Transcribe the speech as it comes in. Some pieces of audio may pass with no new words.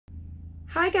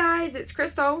Hi guys, it's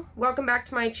Crystal. Welcome back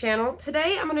to my channel.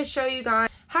 Today I'm going to show you guys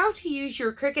how to use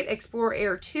your Cricut Explore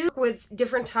Air 2 with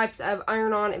different types of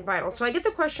iron-on and vinyl. So I get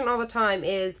the question all the time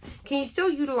is, can you still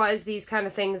utilize these kind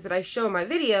of things that I show in my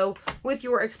video with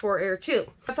your Explore Air 2?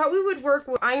 I thought we would work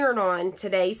with iron-on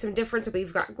today, some different. So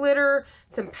we've got glitter,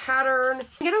 some pattern.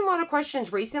 I get a lot of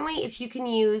questions recently if you can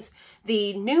use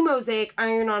the new mosaic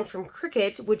iron-on from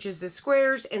Cricut, which is the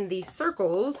squares and the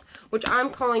circles, which I'm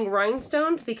calling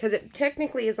rhinestones because it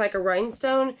technically is like a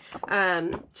rhinestone.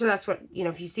 So that's what, you know,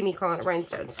 if you see me calling it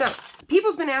rhinestone. So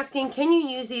people's been asking, can you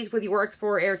use these with your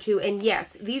Explore Air 2? And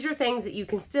yes, these are things that you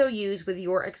can still use with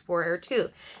your Explore Air 2.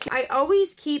 I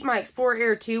always keep my Explore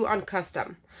Air 2 on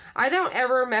custom. I don't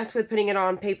ever mess with putting it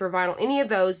on paper, vinyl, any of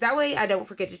those. That way I don't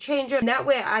forget to change it. And that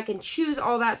way I can choose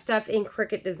all that stuff in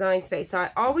Cricut Design Space. So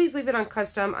I always leave it on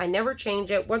custom. I never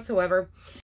change it whatsoever.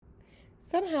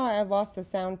 Somehow I lost the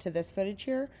sound to this footage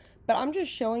here, but I'm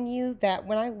just showing you that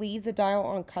when I leave the dial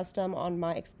on custom on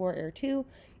my Explore Air 2,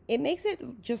 it makes it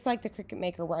just like the Cricut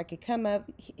Maker where I could come up,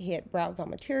 hit browse on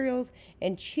materials,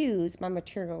 and choose my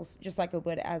materials just like I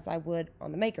would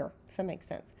on the Maker, if that makes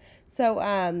sense.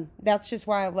 So that's just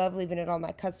why I love leaving it on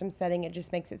that custom setting. It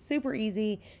just makes it super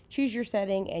easy. Choose your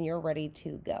setting and you're ready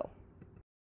to go.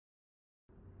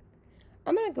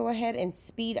 I'm going to go ahead and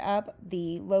speed up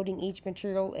the loading each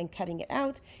material and cutting it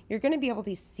out. You're going to be able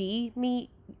to see me,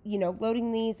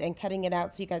 loading these and cutting it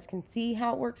out so you guys can see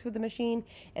how it works with the machine.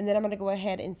 And then I'm going to go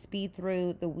ahead and speed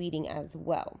through the weeding as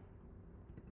well.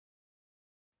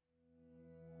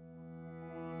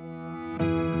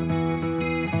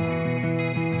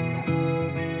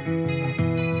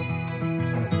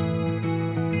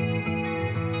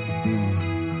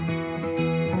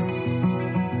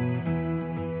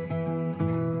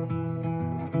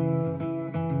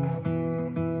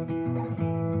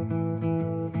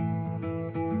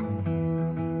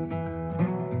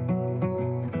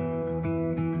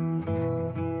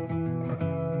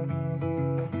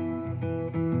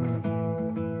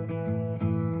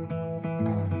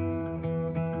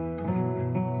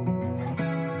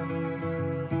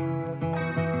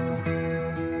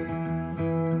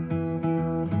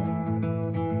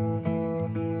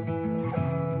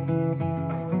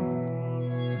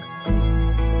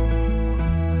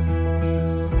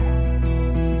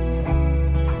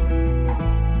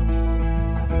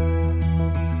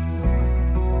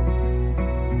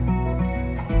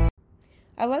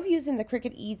 I love using the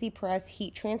Cricut Easy Press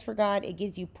Heat Transfer Guide. It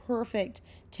gives you perfect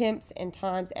temps and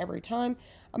times every time.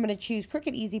 I'm going to choose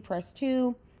Cricut Easy Press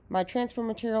 2. My transfer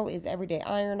material is Everyday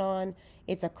Iron-On.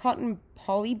 It's a cotton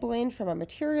poly blend from my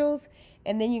materials.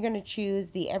 And then you're going to choose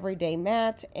the Everyday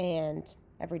Matte and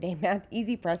Everyday Matte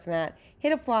Easy Press Matte.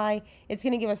 Hit apply. It's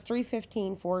going to give us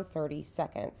 315 for 30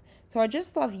 seconds. So I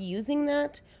just love using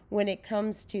that when it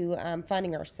comes to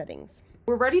finding our settings.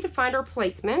 We're ready to find our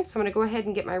placement, so I'm going to go ahead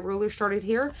and get my ruler started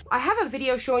here. I have a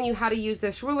video showing you how to use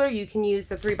this ruler. You can use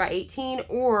the 3x18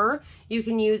 or you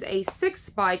can use a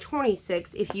 6x26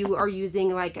 if you are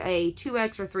using like a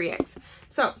 2x or 3x.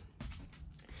 So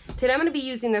today I'm going to be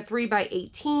using the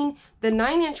 3x18. The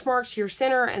 9-inch marks your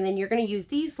center, and then you're going to use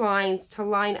these lines to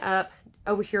line up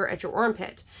over here at your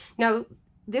armpit. Now,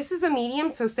 this is a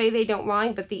medium, so say they don't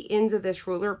line, but the ends of this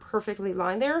ruler perfectly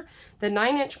line there. The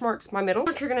 9-inch marks my middle.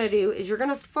 What you're going to do is you're going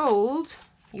to fold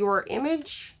your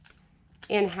image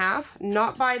in half,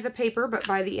 not by the paper, but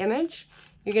by the image.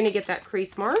 You're going to get that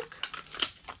crease mark.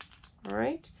 All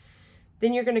right.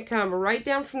 Then you're going to come right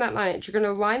down from that 9-inch. You're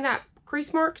going to line that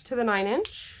crease mark to the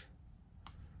 9-inch.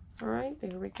 All right,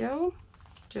 there we go.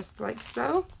 Just like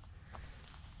so.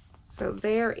 So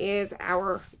there is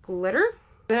our glitter.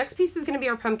 The next piece is going to be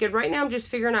our pumpkin. Right now I'm just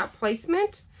figuring out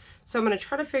placement. So I'm going to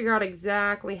try to figure out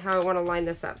exactly how I want to line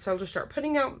this up. So I'll just start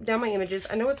putting down my images.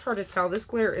 I know it's hard to tell. This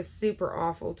glitter is super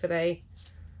awful today.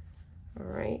 All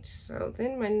right, so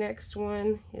then my next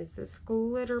one is this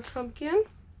glitter pumpkin.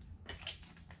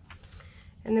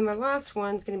 And then my last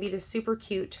one is going to be this super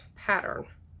cute pattern.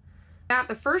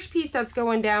 The first piece that's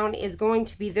going down is going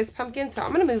to be this pumpkin. So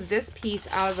I'm going to move this piece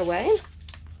out of the way.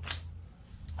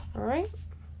 All right.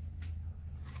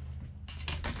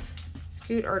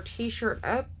 Scoot our t-shirt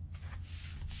up.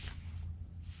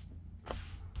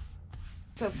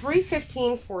 So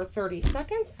 315 for 30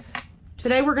 seconds.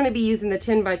 Today we're going to be using the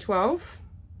 10x12.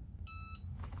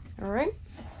 All right.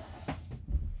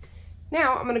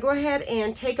 Now I'm going to go ahead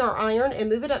and take our iron and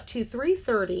move it up to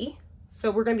 330.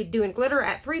 So we're going to be doing glitter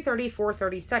at 330 for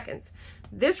 30 seconds.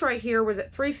 This right here was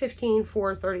at 315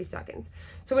 for 30 seconds.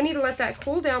 So we need to let that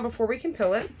cool down before we can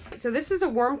pill it. So this is a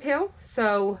worm pill.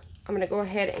 So I'm going to go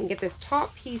ahead and get this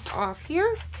top piece off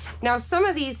here. Now, some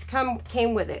of these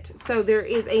came with it. So there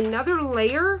is another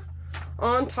layer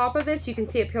on top of this. You can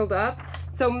see it peeled up.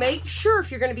 So make sure if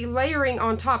you're going to be layering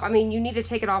on top, I mean, you need to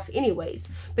take it off anyways.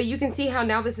 But you can see how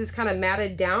now this is kind of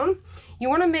matted down. You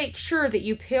want to make sure that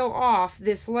you peel off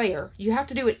this layer. You have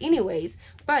to do it anyways.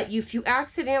 But if you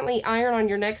accidentally iron on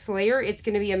your next layer, it's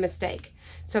going to be a mistake.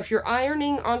 So if you're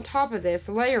ironing on top of this,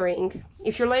 layering,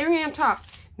 if you're layering on top,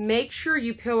 make sure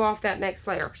you peel off that next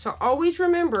layer. So always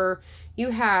remember you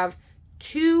have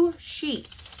 2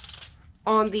 sheets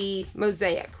on the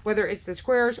mosaic, whether it's the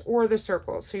squares or the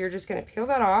circles. So you're just going to peel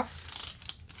that off.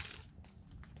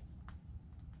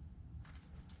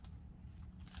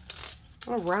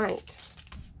 All right.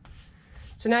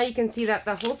 So now you can see that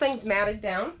the whole thing's matted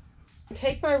down.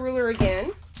 Take my ruler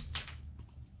again,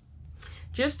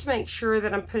 just to make sure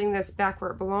that I'm putting this back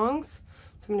where it belongs.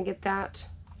 So I'm going to get that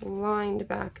lined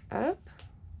back up.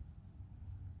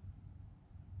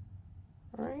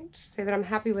 All right, say that I'm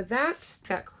happy with that.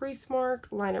 That crease mark,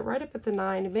 line it right up at the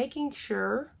 9, making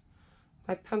sure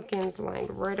my pumpkin's lined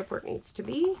right up where it needs to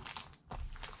be.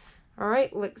 All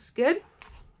right, looks good.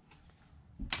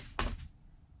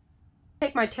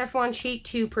 Take my Teflon sheet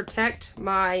to protect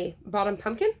my bottom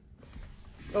pumpkin.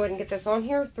 Go ahead and get this on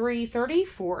here, 330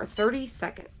 for 30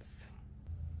 seconds.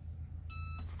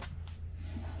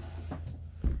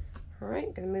 All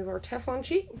right, gonna move our Teflon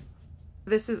sheet.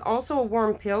 This is also a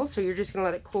warm peel, so you're just gonna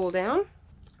let it cool down.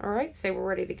 All right, say we're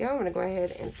ready to go. I'm gonna go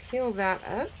ahead and peel that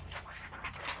up.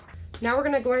 Now we're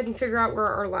gonna go ahead and figure out where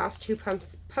our last 2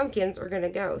 pumpkins are gonna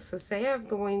go. So say I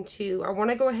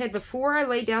wanna go ahead, before I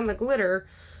lay down the glitter,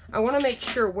 I wanna make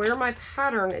sure where my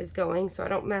pattern is going so I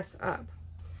don't mess up.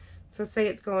 So say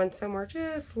it's going somewhere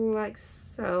just like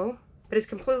so, but it's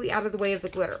completely out of the way of the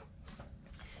glitter.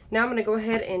 Now I'm gonna go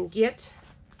ahead and get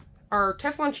our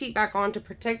Teflon sheet back on to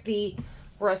protect the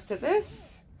rest of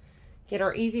this. Get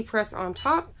our easy press on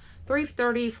top,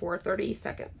 330 for 30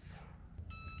 seconds.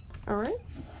 All right,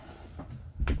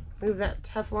 move that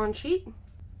Teflon sheet.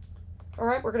 All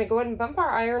right, we're gonna go ahead and bump our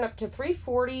iron up to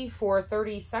 340 for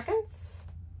 30 seconds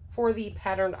for the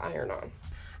patterned iron-on.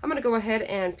 I'm gonna go ahead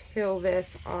and peel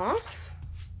this off.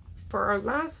 For our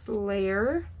last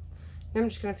layer, I'm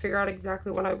just gonna figure out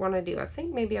exactly what I wanna do. I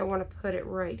think maybe I wanna put it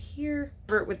right here.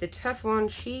 Cover it with the Teflon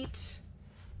sheet.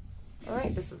 All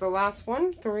right, this is the last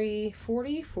one,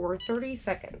 340 for 30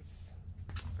 seconds.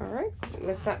 All right,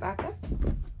 lift that back up.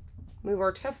 Move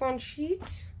our Teflon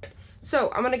sheet.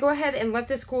 So I'm gonna go ahead and let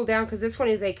this cool down because this one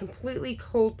is a completely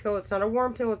cold peel. It's not a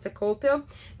warm peel, it's a cold peel.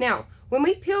 Now, when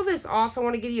we peel this off, I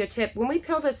wanna give you a tip. When we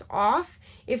peel this off,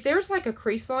 if there's like a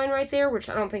crease line right there, which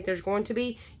I don't think there's going to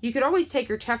be, you could always take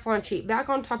your Teflon sheet back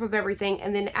on top of everything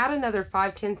and then add another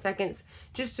 5-10 seconds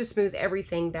just to smooth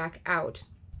everything back out.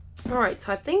 All right,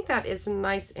 so I think that is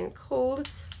nice and cold.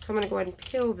 So I'm gonna go ahead and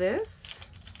peel this.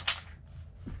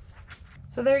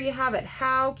 So there you have it.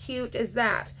 How cute is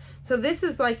that? So this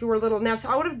is like your little, now if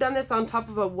I would have done this on top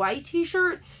of a white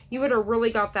t-shirt, you would have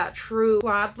really got that true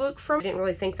plaid look from it. I didn't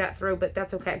really think that through, but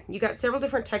that's okay. You got several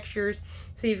different textures.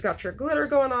 So you've got your glitter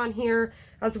going on here,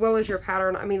 as well as your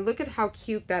pattern. I mean, look at how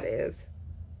cute that is.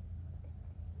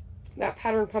 That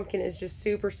pattern pumpkin is just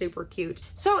super, super cute.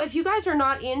 So if you guys are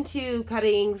not into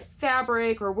cutting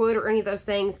fabric or wood or any of those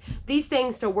things, these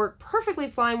things still work perfectly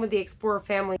fine with the Explorer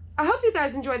family. I hope you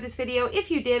guys enjoyed this video.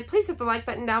 If you did, please hit the like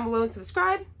button down below and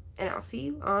subscribe. And I'll see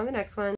you on the next one.